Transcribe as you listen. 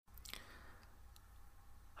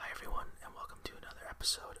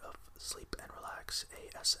Sleep and Relax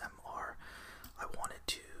ASMR. I wanted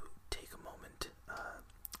to take a moment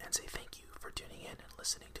and say thank you for tuning in and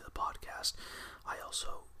listening to the podcast. I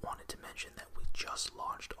also wanted to mention that we just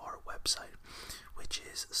launched our website, which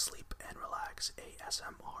is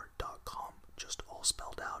sleepandrelaxasmr.com, just all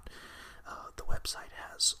spelled out. The website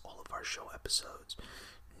has all of our show episodes,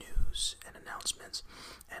 news and announcements,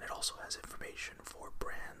 and it also has information for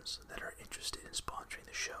brands that are interested in sponsoring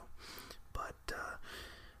the show. But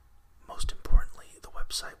most importantly, the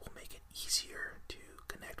website will make it easier to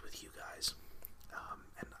connect with you guys,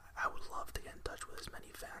 and I would love to get in touch with as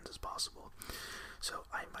many fans as possible. So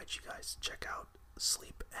I invite you guys to check out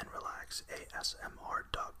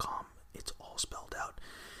sleepandrelaxasmr.com. It's all spelled out.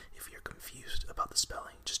 If you're confused about the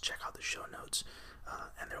spelling, just check out the show notes,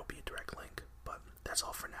 and there will be a direct link. But that's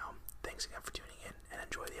all for now. Thanks again for tuning in, and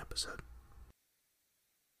enjoy the episode.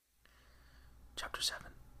 Chapter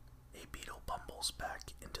 7. A beetle bumbles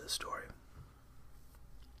back into the story.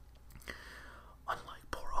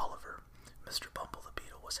 Unlike poor Oliver, Mr. Bumble the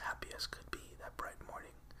Beetle was happy as could be that bright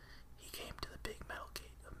morning. He came to the big metal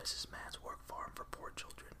gate of Mrs. Mann's work farm for poor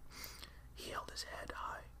children. He held his head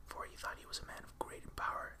high, for he thought he was a man of great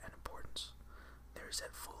power and importance. "There's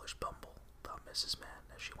that foolish Bumble," thought Mrs. Mann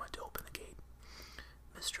as she went to open the gate.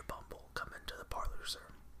 "Mr. Bumble, come into the parlor,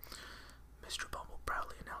 sir." Mr. Bumble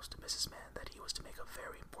proudly announced to Mrs. Mann that he was to make a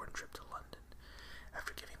very important trip to London.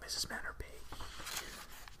 After giving Mrs. Mann her pay, he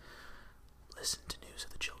listened to news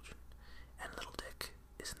of the children. "And little Dick,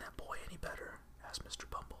 isn't that boy any better?" asked Mr.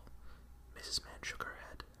 Bumble. Mrs. Mann shook her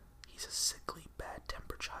head. "He's a sickly,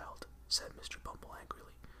 bad-tempered child," said Mr. Bumble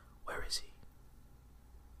angrily. "Where is he?"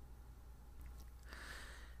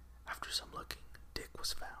 After some looking, Dick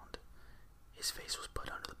was found. His face was put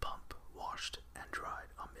under the pump, washed, and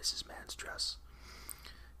dried on Mrs. Mann's dress.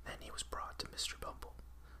 Then he was brought to Mr. Bumble.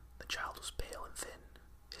 The child was pale and thin,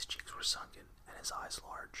 his cheeks were sunken, and his eyes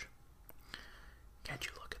large. "Can't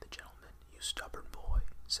you look at the gentleman, you stubborn boy?"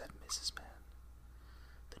 said Mrs. Mann.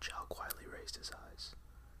 The child quietly raised his eyes.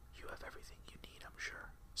 "You have everything you need, I'm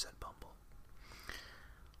sure," said Bumble.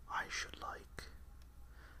 I should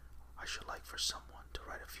like for someone to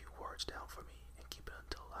write a few words down for me and keep it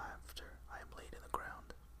until after I am laid in the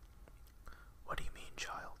ground." "What do you mean,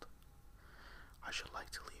 child?" "I should like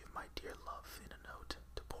to leave my dear love in a note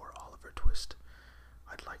to poor Oliver Twist.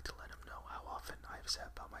 I'd like to let him know how often I have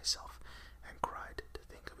sat by myself and cried to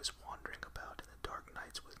think of his wandering about in the dark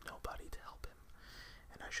nights with nobody to help him.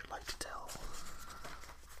 And I should like to tell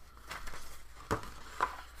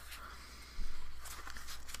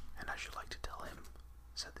him,"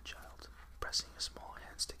 said the child, pressing his small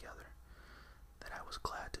hands together, "that I was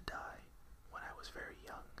glad to die when I was very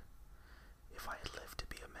young. If I had lived to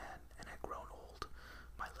be a man and had grown old,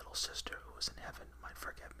 my little sister who was in heaven might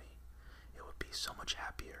forget me. It would be so much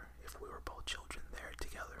happier if we were both children there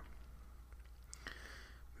together."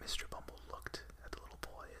 Mr. Bumble looked at the little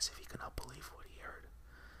boy as if he could not believe what he heard.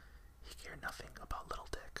 He cared nothing about little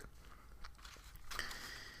Dick.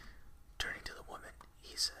 Turning to the woman,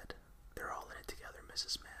 he said, "They're all in it together,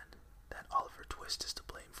 Mrs. Mann. That Oliver Twist is to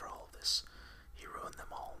blame for all of this. He ruined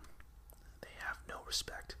them all. They have no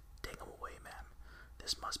respect. Take him away, ma'am.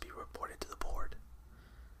 This must be reported to the board."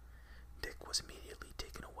 Dick was immediately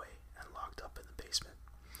taken away and locked up in the basement.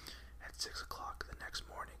 At 6 o'clock the next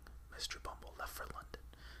morning, Mr. Bumble left for London.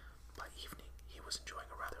 By evening, he was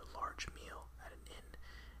enjoying a rather large meal at an inn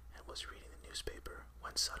and was reading the newspaper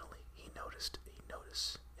when suddenly he noticed a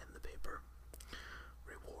notice in the paper: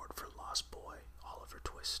 "Reward for lost boy, Oliver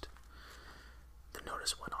Twist." The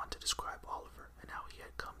notice went on to describe Oliver and how he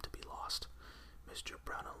had come to be lost. Mr.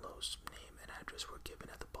 Brownlow's name and address were given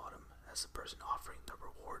at the bottom as the person offering the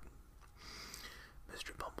reward.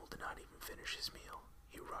 Mr. Bumble did not even finish his meal.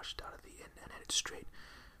 He rushed out of the inn and headed straight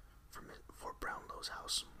for Brownlow's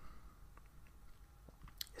house.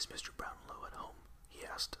 "Is Mr. Brownlow at home?" he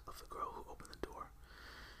asked of the girl who opened the door.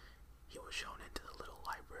 He was shown into the little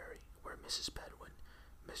library where Mrs. Bedwin,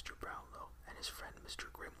 Mr. Brownlow, and his friend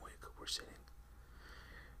Mr. Grimwig were sitting.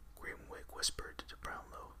 Grimwig whispered to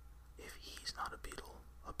Brownlow, "If he's not a beetle,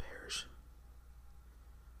 a pear's..."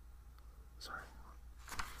 Sorry.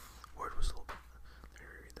 Word was a little bit... Let me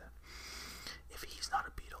reread that. "If he's not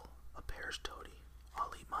a beetle, a pear's toady.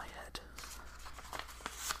 I'll eat my head."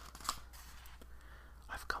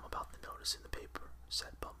 "I've come about the notice in the paper,"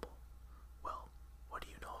 said Bumble. "Well, what do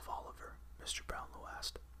you know of Oliver?" Mr. Brownlow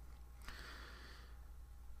asked.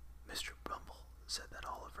 Mr. Bumble said that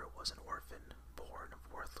Oliver was an orphan, born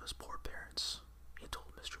of worthless poor parents. He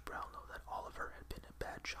told Mr. Brownlow that Oliver had been a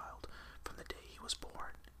bad child from the day he was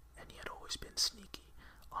born, and he had always been sneaky,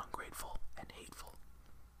 ungrateful, and hateful.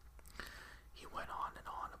 He went on and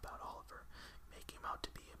on about all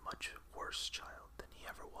worse child than he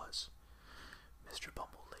ever was. Mr.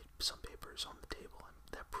 Bumble laid some papers on the table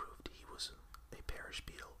that proved he was a parish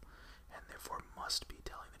beadle, and therefore must be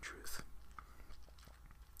telling the truth.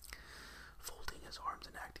 Folding his arms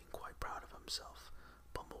and acting quite proud of himself,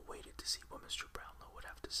 Bumble waited to see what Mr. Brownlow would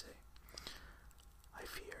have to say. "I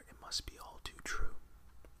fear it must be all too true,"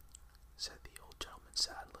 said the old gentleman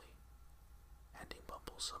sadly, handing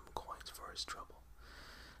Bumble some coins for his trouble.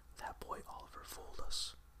 "That boy Oliver fooled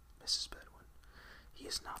us, Mrs. Bedouin. He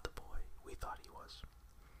is not the boy we thought he was."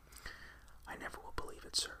 "I never will believe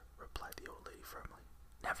it, sir," replied the old lady firmly.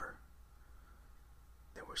 "Never."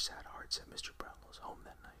 There were sad hearts at Mr. Brownlow's home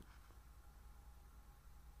that night.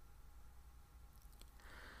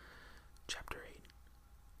 Chapter 8.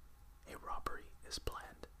 A robbery is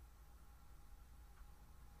planned.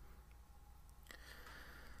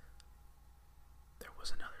 There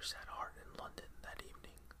was another sad heart in London that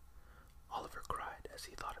evening. Oliver cried as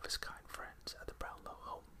he thought of his kind friends at the Brownlow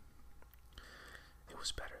home. It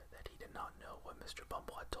was better that he did not know what Mr.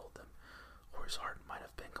 Bumble had told them, or his heart might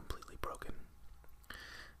have been completely broken.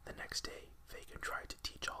 The next day, Fagin tried to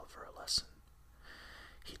teach Oliver a lesson.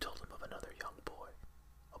 He told him of another young boy,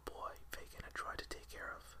 a boy Fagin had tried to take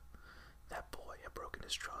care of. That boy had broken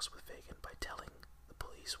his trust with Fagin by telling the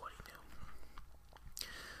police what he knew.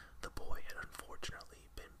 The boy had unfortunately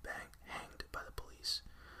been hanged by the police.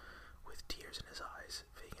 With tears in his eyes,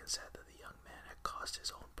 Fagin said that the young man had caused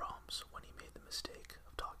his own problems when he made the mistake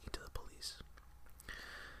of talking to the police.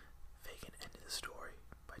 Fagin ended the story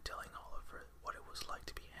by telling Oliver what it was like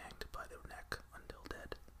to be hanged by the neck until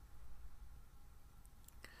dead.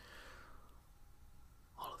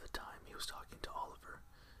 All of the time he was talking to Oliver,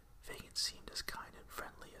 Fagin seemed as kind and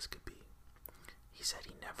friendly as could be. He said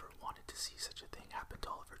he never wanted to see such a thing happen to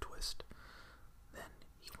Oliver Twist. Then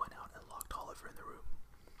he went out and locked Oliver in the room.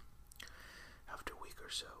 After a week or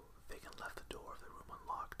so, Fagin left the door of the room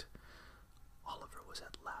unlocked. Oliver was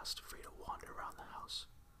at last free to wander around the house.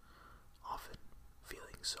 Often,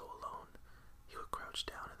 feeling so alone, he would crouch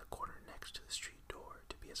down in the corner next to the street door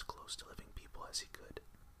to be as close to living people as he could.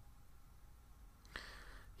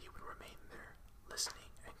 He would remain there,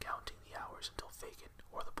 listening and counting the hours until Fagin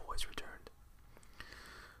or the boys returned.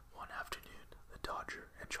 One afternoon, the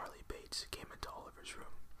Dodger and Charlie Bates came into Oliver's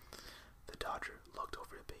room. The Dodger looked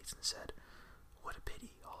over to Bates and said, "What a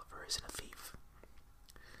pity Oliver isn't a thief."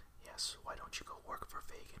 "Yes, why don't you go work for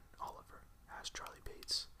Fagin, Oliver?" asked Charlie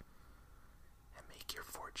Bates. "And make your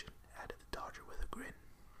fortune," added the Dodger with a grin.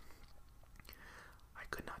 "I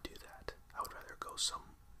could not do that. I would rather go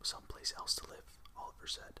someplace else to live," Oliver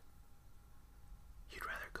said. "You'd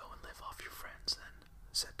rather go and live off your friends, then,"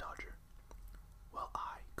 said Dodger. "Well,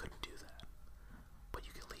 I couldn't do that. But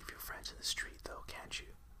you can leave your friends in the street, though, can't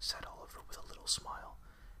you?" said Oliver with a little smile,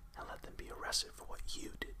 "and let them be arrested for what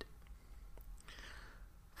you did."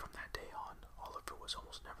 From that day on, Oliver was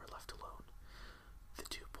almost never left alone. The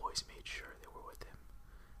two boys made sure they were with him.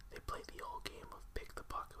 They played the old game of pick the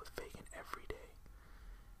pocket with Fagin every day.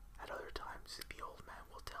 At other times, the old man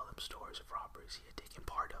will tell them stories of robberies he had taken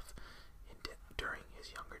part of during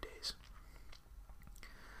his younger days.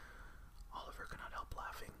 Oliver could not help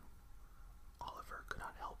laughing. Oliver could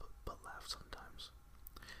not help but laugh sometimes.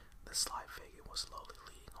 The sly Fagin was slowly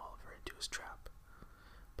leading Oliver into his trap.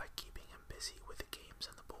 By keeping him busy with the games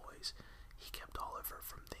and the boys, he kept Oliver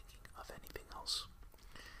from thinking of anything else.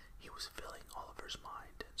 He was filling Oliver's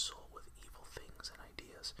mind and soul with evil things and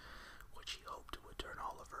ideas, which he hoped would turn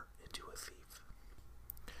Oliver into a thief.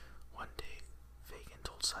 One day, Fagin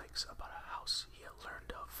told Sikes about a house he had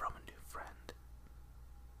learned of from a new friend.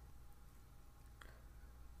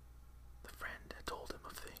 The friend had told him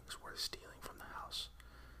of things worth stealing from the house.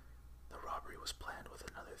 The robbery was planned with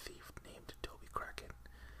another thief named Toby Crackit.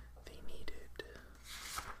 They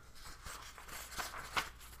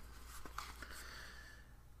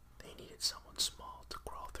needed someone small to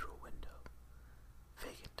crawl through a window.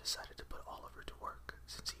 Fagin decided to put Oliver to work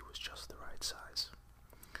since he was just the right size.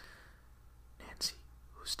 Nancy,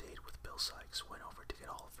 who stayed with Bill Sikes, went over to get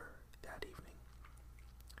Oliver that evening.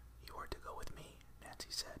 "You are to go with me,"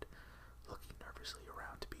 Nancy said, looking nervously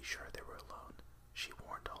around to be sure they were alone. She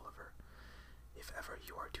warned Oliver, "If ever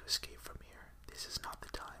you are to escape from here, this is not the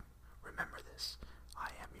time. Remember this.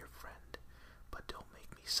 I am your friend, but don't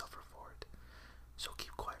make me suffer for it. So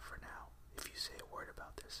keep quiet for now. If you say a word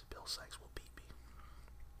about this, Bill Sikes will beat me."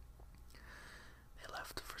 They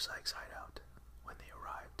left for Sikes' hideout. When they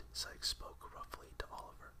arrived, Sikes spoke roughly to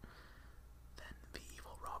Oliver. Then the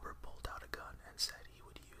evil robber pulled out a gun and said he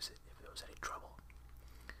would use it if there was any trouble.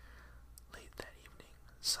 Late that evening,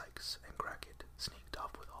 Sikes and Crackit sneaked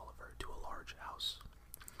off with Oliver to a large house.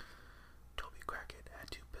 Toby Crackit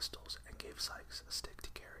had two pistols and gave Sykes a stick to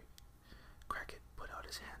carry. Crackit put out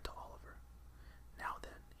his hand to Oliver. "Now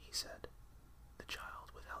then," he said. The child,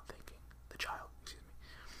 without thinking,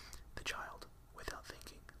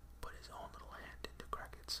 put his own little hand into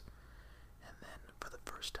Crackit's, and then, for the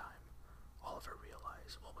first time, Oliver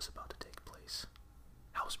realized what was about to take place.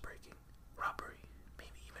 Housebreaking, robbery,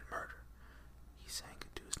 maybe even murder. He sank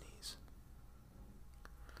into his knees.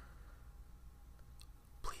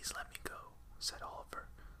 "Please let me go," said Oliver.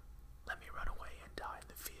 "Let me run away and die in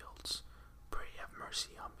the fields. Pray have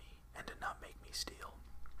mercy on me, and do not make me steal."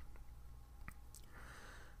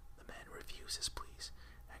 The man refused his pleas,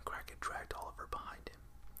 and Crackit dragged Oliver behind him.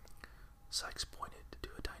 Sykes pointed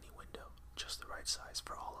to a tiny window, just the right size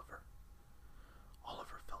for Oliver.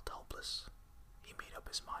 Oliver felt helpless. He made up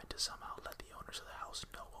his mind to somehow let the owners of the house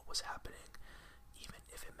know what was happening, even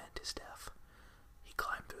if it meant his death. He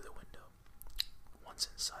climbed through the window. Once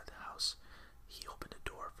inside the house, he opened a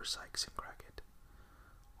door for Sykes and Crackit.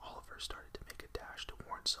 Oliver started to make a dash to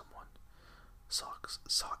warn someone. Sykes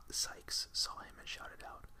saw him and shouted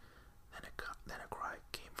out. Then a cry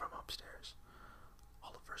came from upstairs.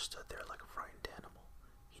 Oliver stood there like a frightened animal.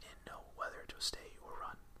 He didn't know whether to stay or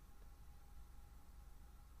run.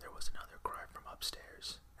 There was another cry from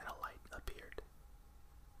upstairs, and a light appeared.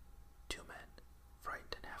 Two men,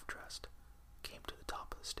 frightened and half-dressed, came to the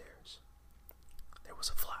top of the stairs. There was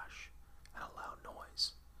a flash and a loud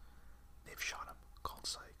noise. "They've shot him," called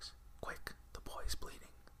Sykes. "Quick, the boy's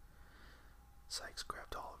bleeding." Sykes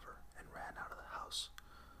grabbed Oliver and ran out of the house.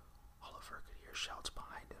 Oliver could hear shouts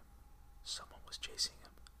behind him. Someone was chasing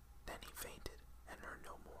him. Then he fainted and heard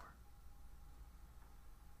no more.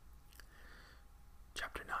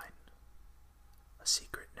 Chapter 9. A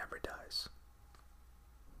Secret Never Dies.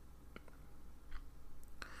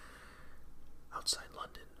 Outside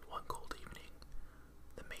London, one cold evening,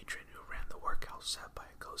 the matron who ran the workhouse sat by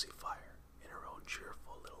a cozy fire in her own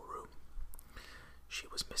cheerful little room. She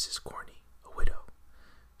was Mrs. Corney, a widow.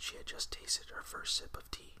 She had just tasted her first sip of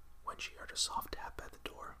tea when she heard a soft tap at the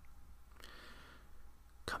door.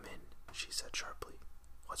 "Come in," she said sharply.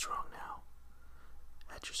 "What's wrong now?"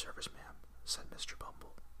 "At your service, ma'am," said Mr.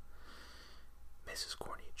 Bumble. Mrs.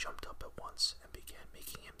 Corney jumped up at once and began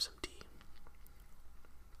making him some tea.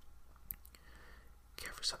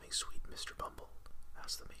 "Care for something sweet, Mr. Bumble?"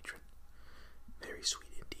 asked the matron. "Very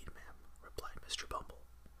sweet indeed, ma'am," replied Mr. Bumble.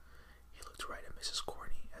 He looked right at Mrs.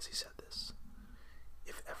 Corney as he said this.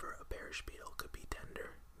 If ever a parish beadle could be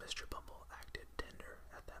tender, Mr. Bumble acted tender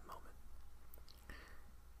at that moment.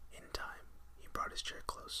 In time, he brought his chair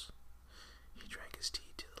close. He drank his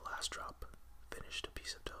tea to the last drop, finished a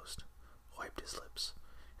piece of toast, wiped his lips,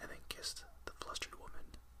 and then kissed the flustered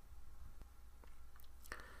woman.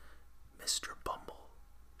 "Mr. Bumble,"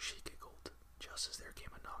 she giggled, just as there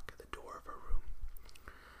came a knock at the door of her room.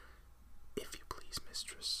 "If you please,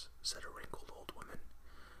 mistress," said a wrinkled old woman.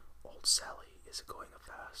 "Old Sally is going a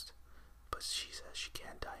fast, but she says she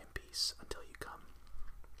can't die in peace until you come."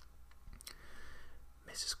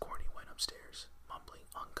 Mrs. Corney went upstairs, mumbling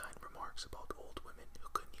unkind remarks about old women who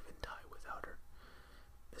couldn't even die without her.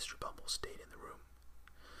 Mr. Bumble stayed in the room.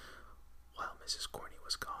 While Mrs. Corney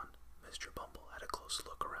was gone, Mr. Bumble had a close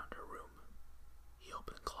look around her room. He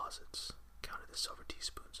opened closets, counted the silver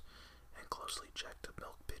teaspoons, and closely checked the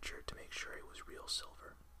milk pitcher to make sure it was real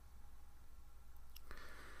silver.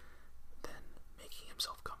 Then, making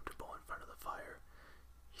himself comfortable in front of the fire,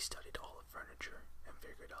 he studied all the furniture and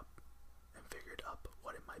figured up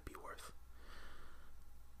what it might be worth.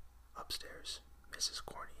 Upstairs, Mrs.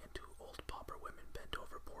 Corney and two old pauper women bent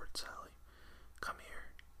over poor Sally. "Come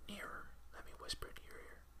here, nearer, let me whisper into your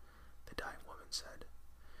ear," the dying woman said.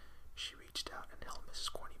 She reached out and held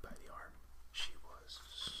Mrs. Corney by the arm. She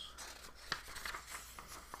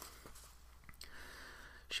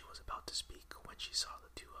was about to speak when she saw the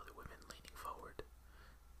two other women leaning forward.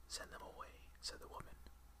 "Send them away," said the woman.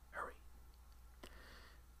 "Hurry."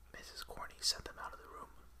 Mrs. Corney sent them out of the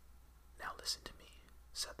room. "Now listen to me,"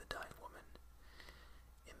 said the dying woman.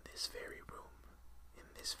 "In this very room,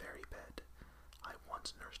 in this very bed, I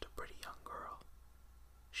once nursed a pretty young girl.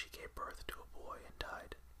 She gave birth to a boy and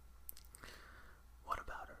died." "What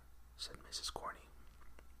about her?" said Mrs. Corney.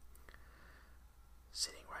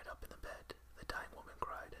 Sitting right up in the bed, the dying woman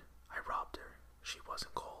cried, "I robbed her. She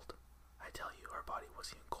wasn't cold. I tell you, her body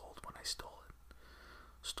wasn't even cold when I stole it."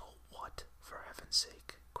 "Stole what, for heaven's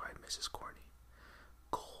sake?" cried Mrs. Corney.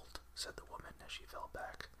 "Cold," said the woman as she fell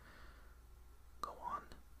back. "Go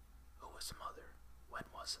on. Who was the mother? When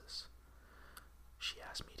was this?" "She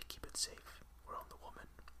asked me to keep it safe," groaned the woman,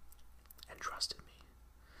 "and trusted me.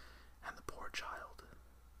 And the poor child.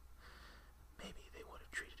 Maybe they would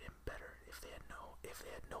have treated him better if they had known if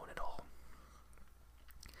they had known it all.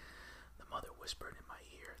 The mother whispered in my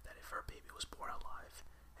ear that if her baby was born alive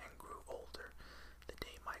and grew older, the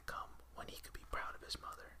day might come when he could be proud of his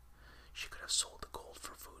mother. She could have sold the gold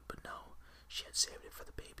for food, but no, she had saved it for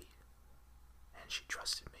the baby. And she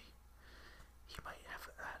trusted me. He might have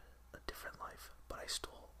had a different life, but I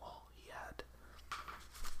stole all he had.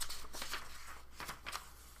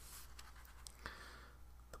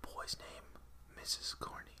 The boy's name, Mrs.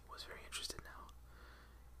 Corney, was very interested now.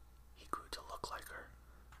 He grew to look like her.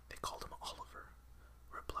 They called him Oliver,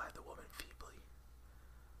 replied the woman feebly.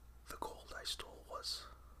 The gold I stole was...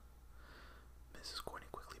 Mrs. Corney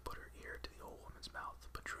quickly put her ear to the old woman's mouth,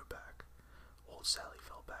 but drew back. Old Sally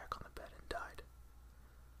fell back on the bed and died.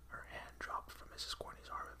 Her hand dropped from Mrs. Corney's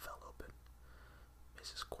arm and fell open.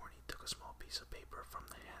 Mrs. Corney took a small piece of paper from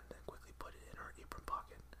the hand and quickly put it in her apron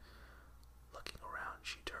pocket. Looking around,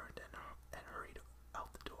 she turned and hurried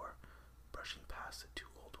out the door, brushing past the two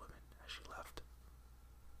old women as she left.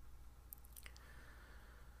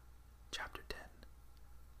 Chapter 10.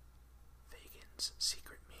 Fagin's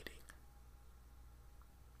Secret Meeting.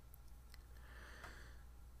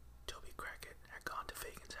 Toby Crackit had gone to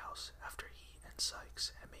Fagin's house after he and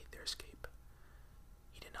Sykes had made their escape.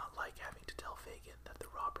 He did not like having to tell Fagin that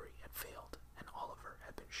the robbery had failed and Oliver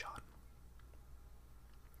had been shot.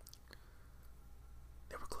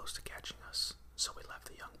 They were close to catching us, so we left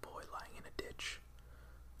the young boy lying in a ditch.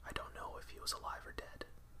 I don't know if he was alive or dead.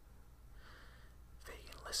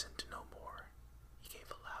 Fagin listened to no more. He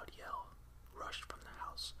gave a loud yell, rushed from the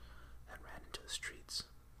house, and ran into the streets.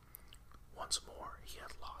 Once more, he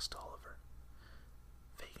had lost Oliver.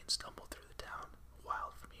 Fagin stumbled through the town,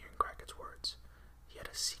 wild from hearing Crackett's words. He had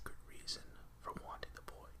a secret reason for wanting the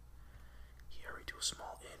boy. He hurried to a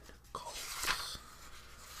small inn called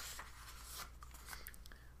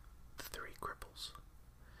the Three Cripples.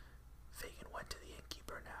 Fagin went to the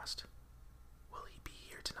innkeeper and asked, "Will he be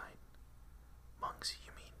here tonight?" "Monks,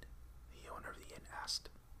 you mean?" the owner of the inn asked.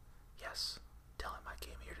 "Yes, tell him I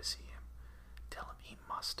came here to see him. Tell him he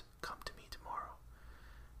must come to me tomorrow.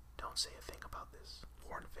 Don't say a thing about this,"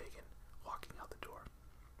 warned Fagin, walking out the door.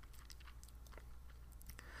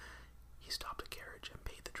 He stopped a carriage and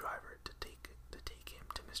paid the driver to take him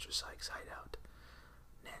to Mr. Sykes' hideout.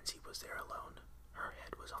 Nancy was there alone. Her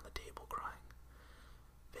head was on the table crying.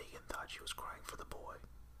 Fagin thought she was crying for the boy.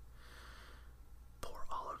 "Poor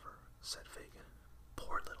Oliver," said Fagin.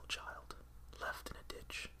 "Poor little child, left in a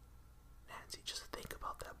ditch. Nancy, just think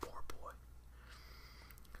about that poor boy."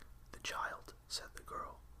 "The child," said the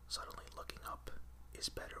girl, suddenly looking up, "is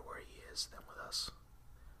better where he is than with us.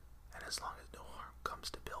 And as long as no harm comes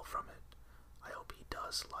to Bill from it, I hope he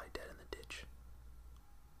does lie dead in the ditch."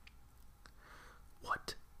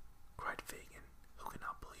 "What?" cried Fagin, who could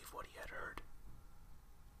not believe what he had heard.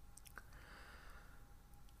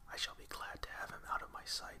 "I shall be glad to have him out of my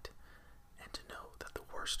sight, and to know that the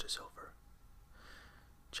worst is over.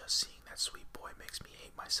 Just seeing that sweet boy makes me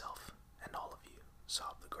hate myself and all of you,"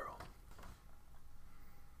 sobbed the girl.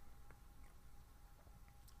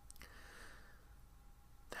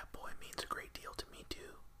 "That boy means a great deal to me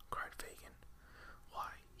too," cried Fagin.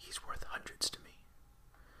 "Why, he's worth hundreds to me."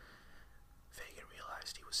 Fagin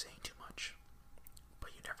realized he was saying too much.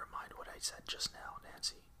 "But you never mind what I said just now,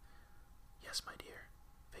 Nancy." "Yes, my dear."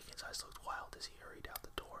 Fagin's eyes looked wild as he hurried out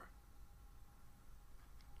the door.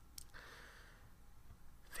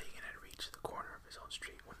 Fagin had reached the corner of his own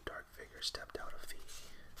street when a dark figure stepped out of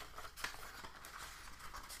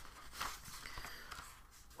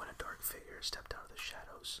the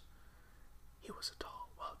shadows. He was a tall,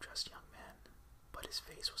 well-dressed young man, but his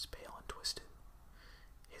face was pale and twisted.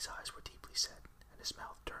 His eyes were deeply set, and his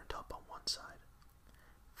mouth turned up on one side.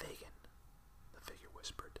 "Fagin," the figure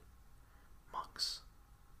whispered. "Monks,"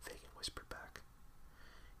 Fagin whispered back.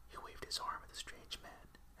 He waved his arm at the strange man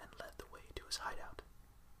and led the way to his hideout.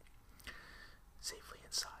 Safely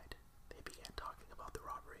inside, they began talking about the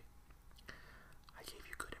robbery. "I gave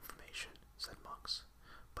you good information," said Monks,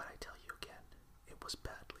 "but I tell you again, it was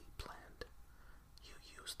badly planned. You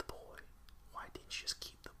used the boy. Why didn't you just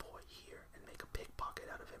keep the boy here and make a pickpocket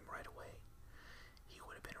out of him right away? He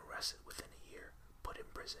would have been arrested within a year, put in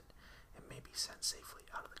prison, and maybe sent safely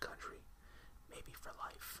out of the country, maybe for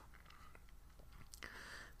life.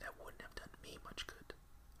 That wouldn't have done me much good.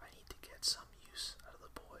 I need to get some use out of the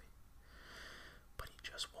boy. But he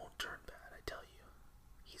just won't turn bad, I tell you.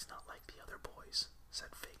 He's not like the other boys,"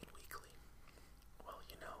 said Fagin weakly. "Well,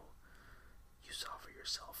 you saw for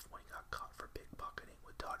yourself when he got caught for pickpocketing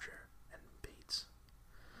with Dodger and Bates."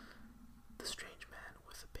 The strange man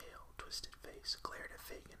with the pale, twisted face glared at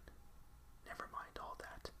Fagin. "Never mind all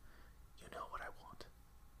that. You know what I want.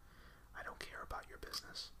 I don't care about your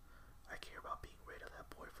business. I care about being rid of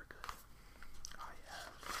that boy for good.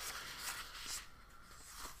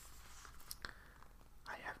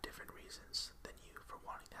 I have different reasons than you for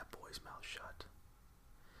wanting that boy's mouth shut.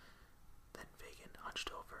 Then Fagin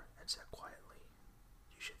hunched over and said quietly,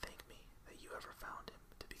 "You should thank me that you ever found him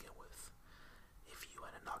to begin with. If you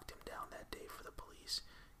hadn't knocked him down that day for the police,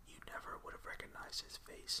 you never would have recognized his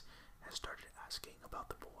face and started asking about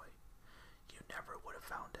the boy. You never would have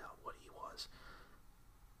found out what he was.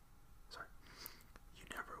 You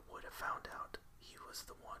never would have found out he was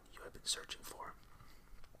the one you had been searching for."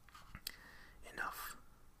 "Enough,"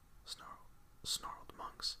 snarled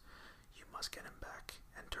Monks. "You must get him back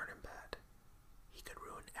and turn him bad. He could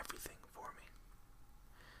ruin everything for me."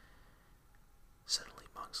 Suddenly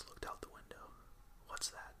Monks looked out the window. "What's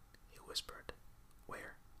that?" he whispered.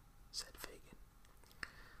 "Where?" said Fagin.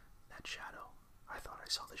 "That shadow. I thought I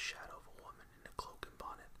saw the shadow of a woman in a cloak and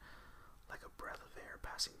bonnet, like a breath of air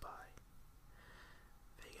passing by."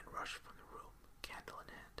 Fagin rushed from the room, candle in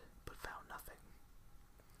hand, but found nothing.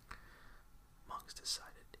 Monks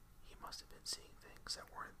decided he must have been seeing things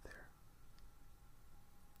that weren't there.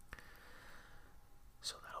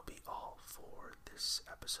 So that'll be all for this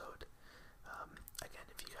episode.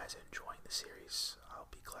 Again, if you guys are enjoying the series, I'll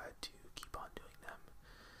be glad to keep on doing them.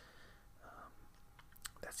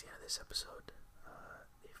 That's the end of this episode.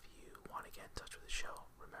 If you want to get in touch with the show,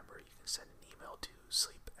 remember you can send an email to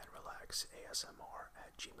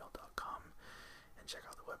sleepandrelaxasmr@gmail.com and check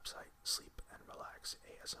out the website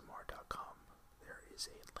sleepandrelaxasmr.com. There is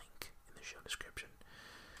a link in the show description.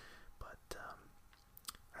 But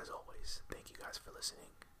as always, thank you guys for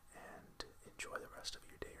listening, and enjoy the rest of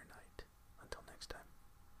your day or night. Until next time.